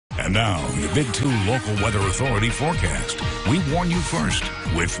And now, your Big 2 Local Weather Authority forecast. We warn you first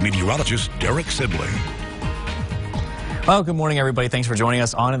with meteorologist Derek Sibley. Well, good morning, everybody. Thanks for joining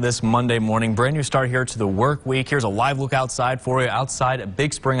us on this Monday morning. Brand new start here to the work week. Here's a live look outside for you. Outside at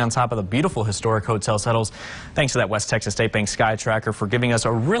Big Spring on top of the beautiful historic Hotel Settles. Thanks to that West Texas State Bank Sky Tracker for giving us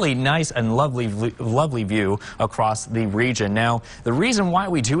a really nice and lovely view across the region. Now, the reason why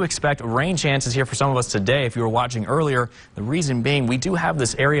we do expect rain chances here for some of us today, if you were watching earlier, the reason being we do have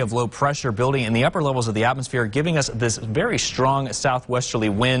this area of low pressure building in the upper levels of the atmosphere, giving us this very strong southwesterly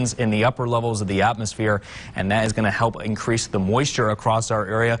winds in the upper levels of the atmosphere, and that is going to help increase the moisture across our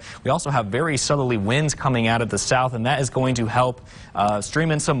area. We also have very southerly winds coming out of the south, and that is going to help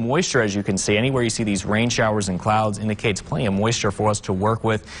stream in some moisture. As you can see, anywhere you see these rain showers and clouds indicates plenty of moisture for us to work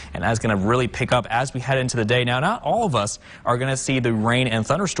with, and that's going to really pick up as we head into the day. Now, not all of us are going to see the rain and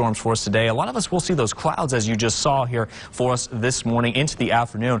thunderstorms for us today. A lot of us will see those clouds, as you just saw here for us this morning into the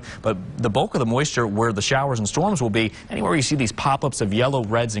afternoon, but the bulk of the moisture where the showers and storms will be, anywhere you see these pop-ups of yellow,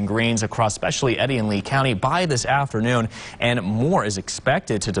 reds, and greens across especially Eddy and Lee County by this afternoon. And more is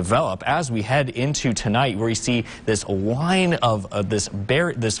expected to develop as we head into tonight, where you see this line of this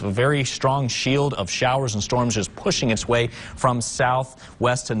very strong shield of showers and storms just pushing its way from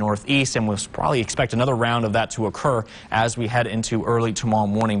southwest to northeast, and we'll probably expect another round of that to occur as we head into early tomorrow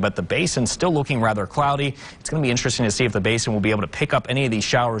morning. But the basin still looking rather cloudy. It's going to be interesting to see if the basin will be able to pick up any of these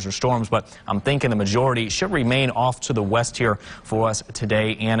showers or storms, but I'm thinking the majority should remain off to the west here for us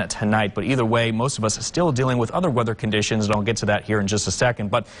today and tonight. But either way, most of us are still dealing with other weather conditions, and I'll get to that here in just a second.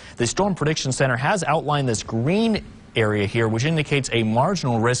 But the Storm Prediction Center has outlined this green area here, which indicates a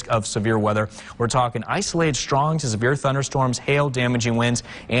marginal risk of severe weather. We're talking isolated strong to severe thunderstorms, hail, damaging winds,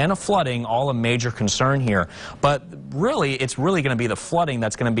 and flooding, all a major concern here. But really, it's really going to be the flooding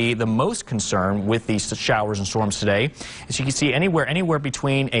that's going to be the most concern with these showers and storms today. As you can see, anywhere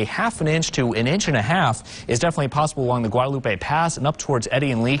between a ½ inch to an inch and a half is definitely possible along the Guadalupe Pass and up towards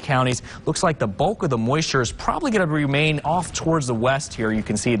Eddy and Lee counties. Looks like the bulk of the moisture is probably going to remain off towards the west here. You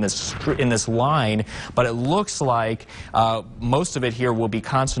can see in this line, but it looks like most of it here will be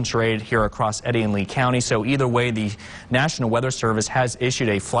concentrated here across Eddy and Lee County. So either way, the National Weather Service has issued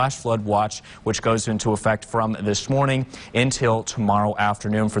a flash flood watch, which goes into effect from this morning until tomorrow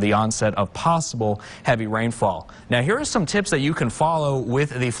afternoon for the onset of possible heavy rainfall. Now, here are some tips that you can follow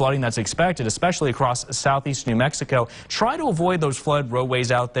with the flooding that's expected, especially across southeast New Mexico. Try to avoid those flood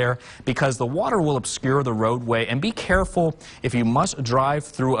roadways out there because the water will obscure the roadway, and be careful if you must drive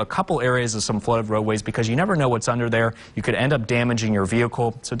through a couple areas of some flooded roadways, because you never know what's under there. You could end up damaging your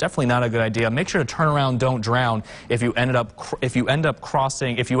vehicle, so definitely not a good idea. Make sure to turn around, don't drown if you end up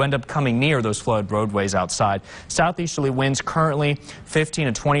coming near those flooded roadways outside. Southeasterly winds currently 15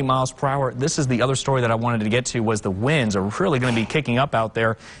 to 20 miles per hour. This is the other story that I wanted to get to, was the winds are really going to be kicking up out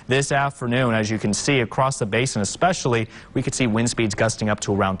there this afternoon. As you can see across the basin especially, we could see wind speeds gusting up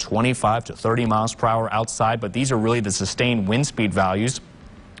to around 25 to 30 miles per hour outside, but these are really the sustained wind speed values.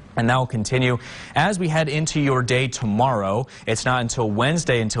 And that will continue as we head into your day tomorrow. It's not until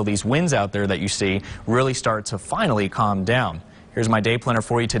Wednesday until these winds out there that you see really start to finally calm down. Here's my day planner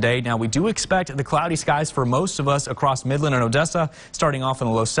for you today. Now, we do expect the cloudy skies for most of us across Midland and Odessa, starting off in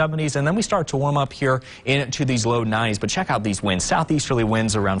the low 70s, and then we start to warm up here into these low 90s. But check out these winds. Southeasterly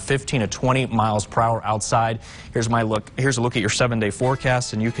winds around 15 to 20 miles per hour outside. Here's a look at your 7-day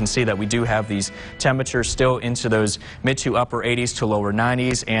forecast, and you can see that we do have these temperatures still into those mid to upper 80s to lower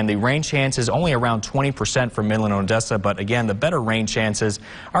 90s, and the rain chances only around 20% for Midland and Odessa. But again, the better rain chances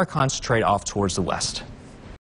are concentrated off towards the west.